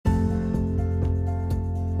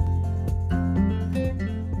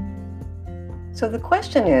So the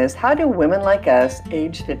question is, how do women like us,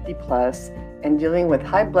 age 50 plus, and dealing with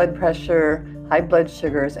high blood pressure, high blood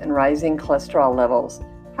sugars, and rising cholesterol levels,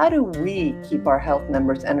 how do we keep our health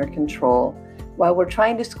numbers under control while we're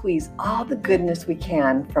trying to squeeze all the goodness we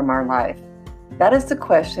can from our life? That is the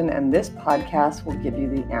question, and this podcast will give you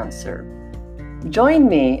the answer. Join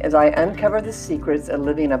me as I uncover the secrets of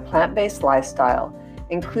living a plant-based lifestyle,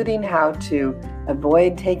 including how to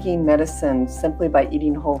avoid taking medicine simply by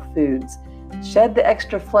eating whole foods, shed the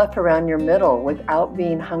extra fluff around your middle without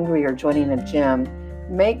being hungry or joining a gym,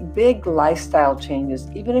 make big lifestyle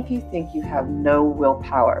changes even if you think you have no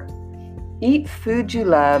willpower. Eat food you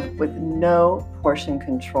love with no portion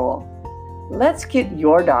control. Let's get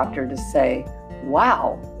your doctor to say,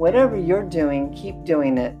 wow, whatever you're doing, keep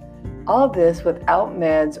doing it. All this without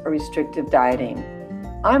meds or restrictive dieting.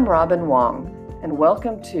 I'm Robin Wong, and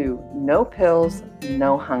welcome to No Pills,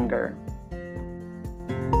 No Hunger.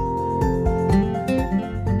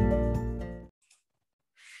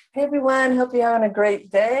 Hey everyone, hope you're having a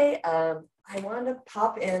great day. I want to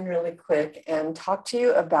pop in really quick and talk to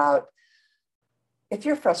you about if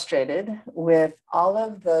you're frustrated with all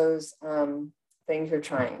of those things you're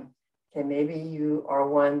trying. Okay, maybe you are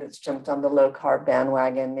one that's jumped on the low carb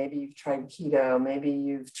bandwagon. Maybe you've tried keto. Maybe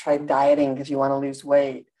you've tried dieting because you want to lose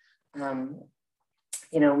weight.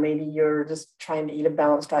 Maybe you're just trying to eat a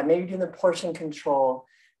balanced diet. Maybe you're doing the portion control,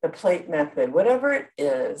 the plate method, whatever it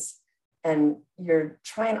is. And you're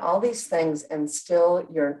trying all these things and still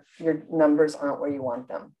your numbers aren't where you want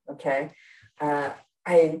them, okay? I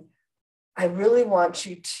really want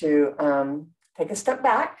you to take a step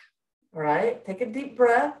back, all right? Take a deep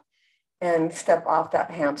breath and step off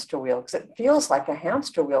that hamster wheel, because it feels like a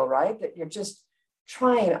hamster wheel, right? That you're just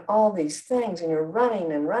trying all these things and you're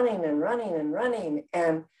running and running and running and running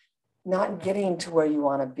and not getting to where you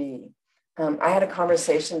want to be. I had a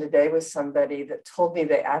conversation today with somebody that told me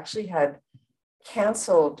they actually had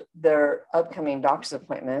canceled their upcoming doctor's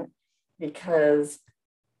appointment because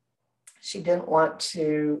she didn't want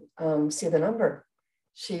to see the number.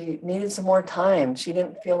 She needed some more time. She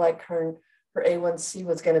didn't feel like her A1C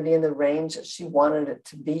was going to be in the range that she wanted it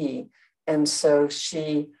to be. And so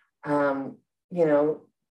she,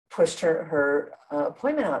 pushed her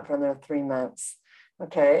appointment out for another 3 months.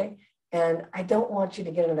 Okay. And I don't want you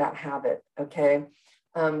to get into that habit, okay?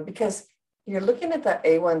 Because you're looking at the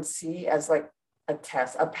A1C as like a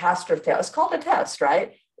test, a pass or fail. It's called a test,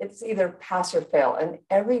 right? It's either pass or fail. And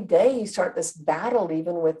every day you start this battle,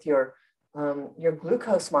 even with your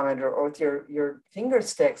glucose monitor or with your finger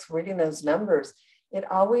sticks, reading those numbers. It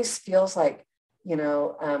always feels like,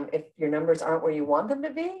 if your numbers aren't where you want them to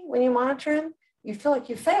be when you monitor them, you feel like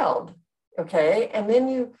you failed, okay? And then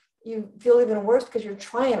you feel even worse because you're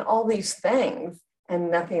trying all these things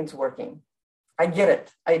and nothing's working. I get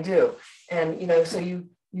it. I do. And, so you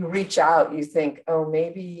reach out, you think, oh,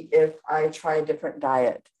 maybe if I try a different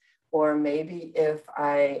diet, or maybe if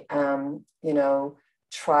I, I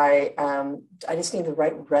just need the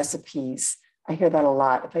right recipes. I hear that a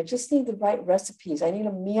lot. If I just need the right recipes, I need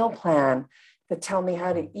a meal plan to tell me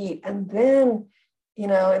how to eat. And then,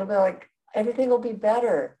 it'll be like, everything will be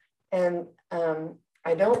better. And,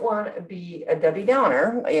 I don't want to be a Debbie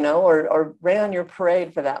Downer, or rain on your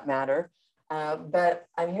parade for that matter. But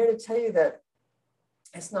I'm here to tell you that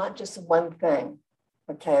it's not just one thing,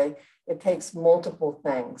 okay? It takes multiple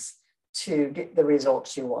things to get the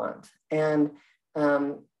results you want. And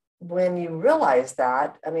when you realize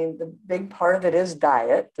that, the big part of it is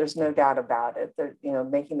diet. There's no doubt about it.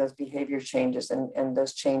 Making those behavior changes and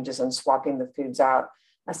those changes and swapping the foods out,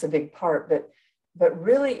 that's a big part. But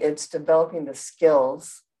really, it's developing the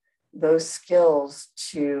skills, those skills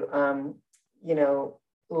to,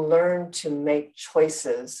 learn to make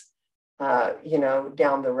choices,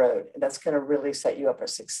 down the road. That's going to really set you up for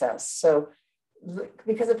success. So,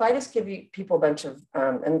 because if I just give people a bunch of,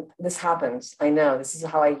 and this happens, I know this is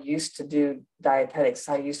how I used to do dietetics.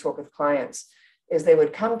 I used to work with clients, is they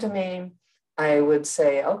would come to me. I would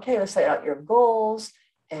say, okay, let's set out your goals.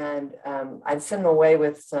 And I'd send them away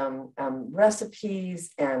with some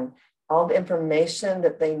recipes and all the information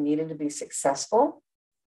that they needed to be successful.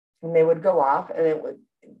 And they would go off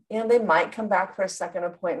and they might come back for a second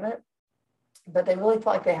appointment, but they really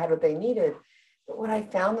felt like they had what they needed. But what I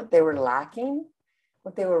found that they were lacking,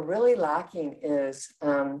 what they were really lacking is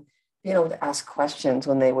being able to ask questions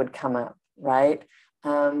when they would come up, right?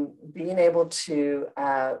 Being able to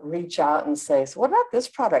reach out and say, so what about this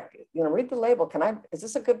product? Read the label. Is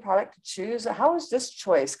this a good product to choose? How is this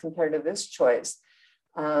choice compared to this choice?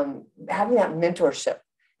 Having that mentorship,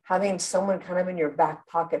 having someone kind of in your back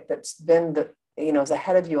pocket that's been is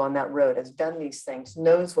ahead of you on that road, has done these things,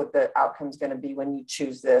 knows what the outcome is going to be when you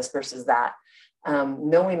choose this versus that,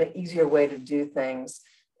 knowing an easier way to do things.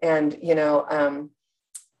 And,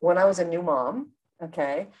 when I was a new mom,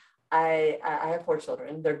 okay, I have 4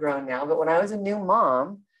 children, they're grown now, but when I was a new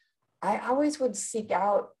mom, I always would seek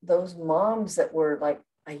out those moms that were like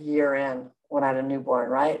a year in when I had a newborn,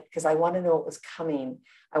 right? Because I wanted to know what was coming.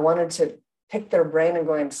 I wanted to pick their brain and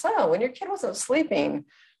going, so when your kid wasn't sleeping,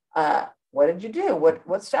 what did you do?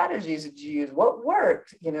 What strategies did you use? What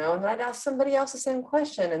worked? And then I'd ask somebody else the same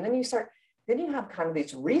question. And then you have kind of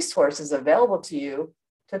these resources available to you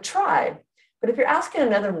to try. But if you're asking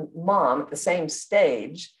another mom at the same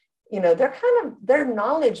stage, their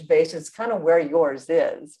knowledge base is kind of where yours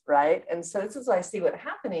is, right? And so this is what I see what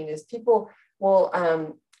happening is people will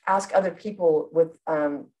ask other people with,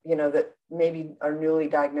 that maybe are newly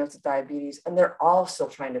diagnosed with diabetes, and they're all still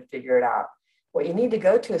trying to figure it out. What you need to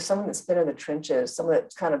go to is someone that's been in the trenches, someone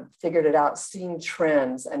that's kind of figured it out, seen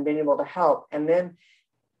trends and been able to help, and then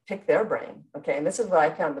pick their brain. Okay. And this is what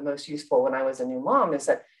I found the most useful when I was a new mom is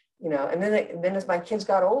that, and then as my kids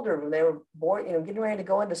got older, when they were born, getting ready to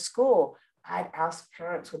go into school, I'd ask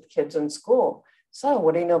parents with kids in school, so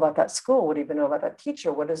what do you know about that school? What do you know about that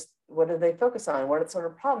teacher? What do they focus on? What sort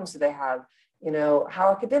of problems do they have?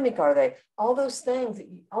 How academic are they? All those things,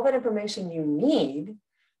 all that information you need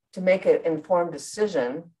to make an informed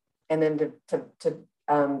decision and then to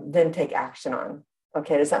then take action on.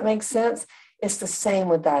 Okay, does that make sense? It's the same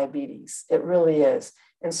with diabetes. It really is.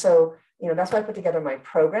 And so, that's why I put together my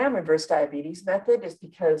program, Reverse Diabetes Method, is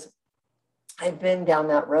because I've been down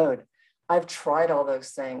that road. I've tried all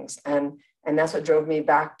those things. And that's what drove me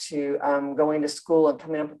back to going to school and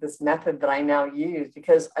coming up with this method that I now use,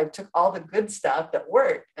 because I took all the good stuff that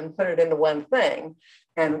worked and put it into one thing.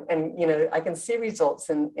 And I can see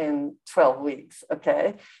results in 12 weeks.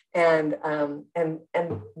 Okay. And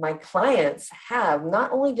my clients have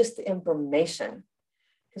not only just the information,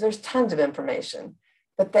 because there's tons of information,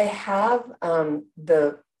 but they have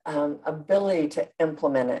the ability to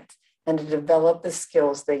implement it and to develop the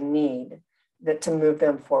skills they need to move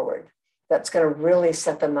them forward. That's going to really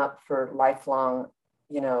set them up for lifelong,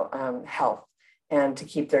 health and to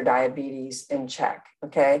keep their diabetes in check.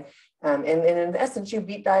 Okay. And in essence, you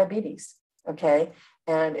beat diabetes. Okay.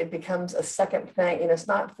 And it becomes a second thing. It's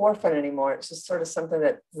not forefront anymore. It's just sort of something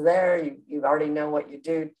that's there. You already know what you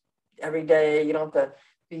do every day. You don't have to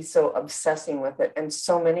be so obsessing with it. And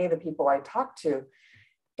so many of the people I talk to,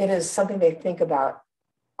 it is something they think about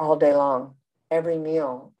all day long. Every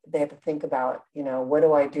meal, they have to think about, what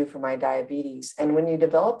do I do for my diabetes? And when you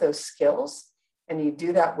develop those skills and you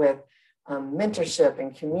do that with mentorship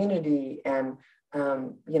and community and,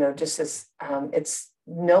 just this, it's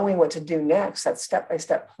knowing what to do next, that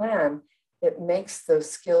step-by-step plan, it makes those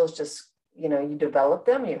skills just, you develop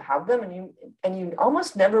them, you have them, and you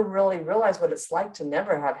almost never really realize what it's like to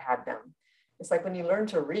never have had them. It's like when you learn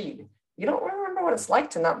to read, you don't remember what it's like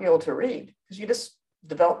to not be able to read because you just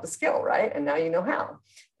develop the skill, right? And now you know how.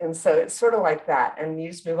 And so it's sort of like that. And you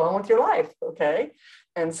just move on with your life, okay?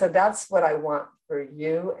 And so that's what I want for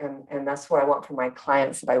you. And that's what I want for my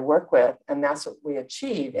clients that I work with. And that's what we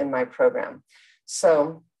achieve in my program.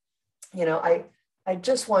 So, I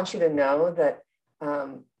just want you to know that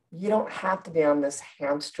you don't have to be on this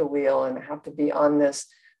hamster wheel and have to be on this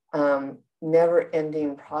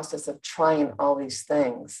never-ending process of trying all these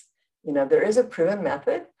things. There is a proven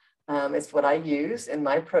method. It's what I use in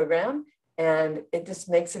my program, and it just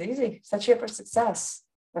makes it easy, sets you up for success.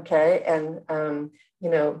 Okay. And,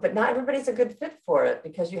 but not everybody's a good fit for it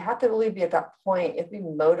because you have to really be at that point, you have to be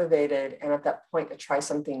motivated and at that point to try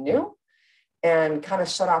something new and kind of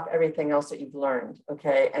shut off everything else that you've learned.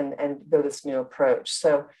 Okay. And go this new approach.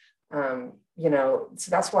 So, so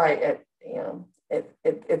that's why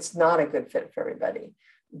it's not a good fit for everybody.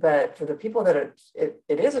 But for the people that it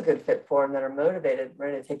is a good fit for and that are motivated,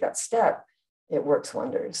 ready to take that step, it works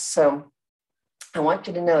wonders. So I want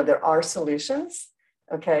you to know there are solutions.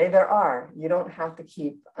 Okay, there are. You don't have to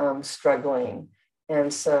keep struggling.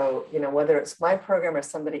 And so, whether it's my program or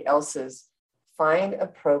somebody else's, find a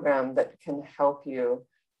program that can help you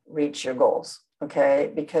reach your goals.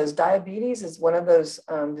 Okay, because diabetes is one of those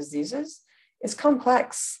diseases. It's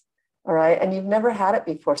complex. All right. And you've never had it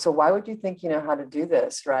before. So why would you think you know how to do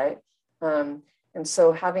this? Right. And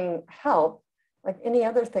so having help, like any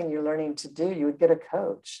other thing you're learning to do, you would get a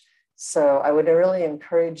coach. So I would really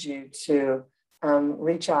encourage you to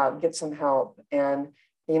reach out, get some help. And,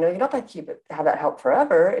 you don't have to have that help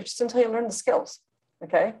forever. It's just until you learn the skills.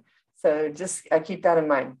 Okay. So just keep that in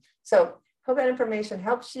mind. So hope that information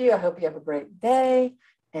helps you. I hope you have a great day.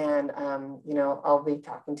 And, I'll be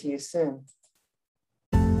talking to you soon.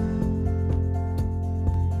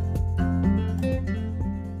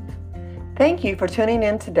 Thank you for tuning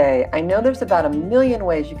in today. I know there's about 1 million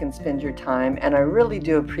ways you can spend your time, and I really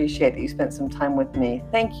do appreciate that you spent some time with me.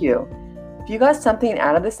 Thank you. If you got something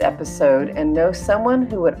out of this episode and know someone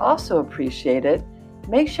who would also appreciate it,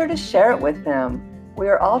 make sure to share it with them. We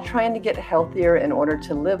are all trying to get healthier in order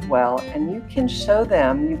to live well, and you can show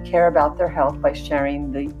them you care about their health by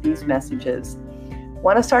sharing these messages.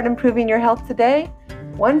 Want to start improving your health today?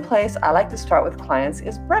 One place I like to start with clients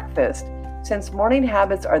is breakfast, since morning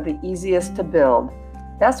habits are the easiest to build.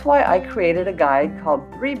 That's why I created a guide called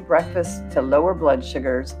 3 Breakfasts to Lower Blood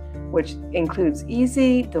Sugars, which includes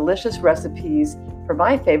easy, delicious recipes for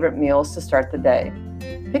my favorite meals to start the day.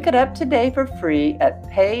 Pick it up today for free at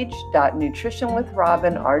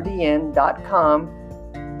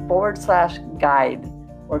page.nutritionwithrobinrdn.com/guide,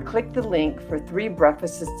 or click the link for 3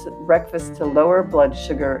 breakfasts to lower blood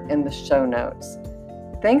sugar in the show notes.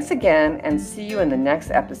 Thanks again, and see you in the next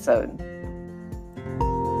episode.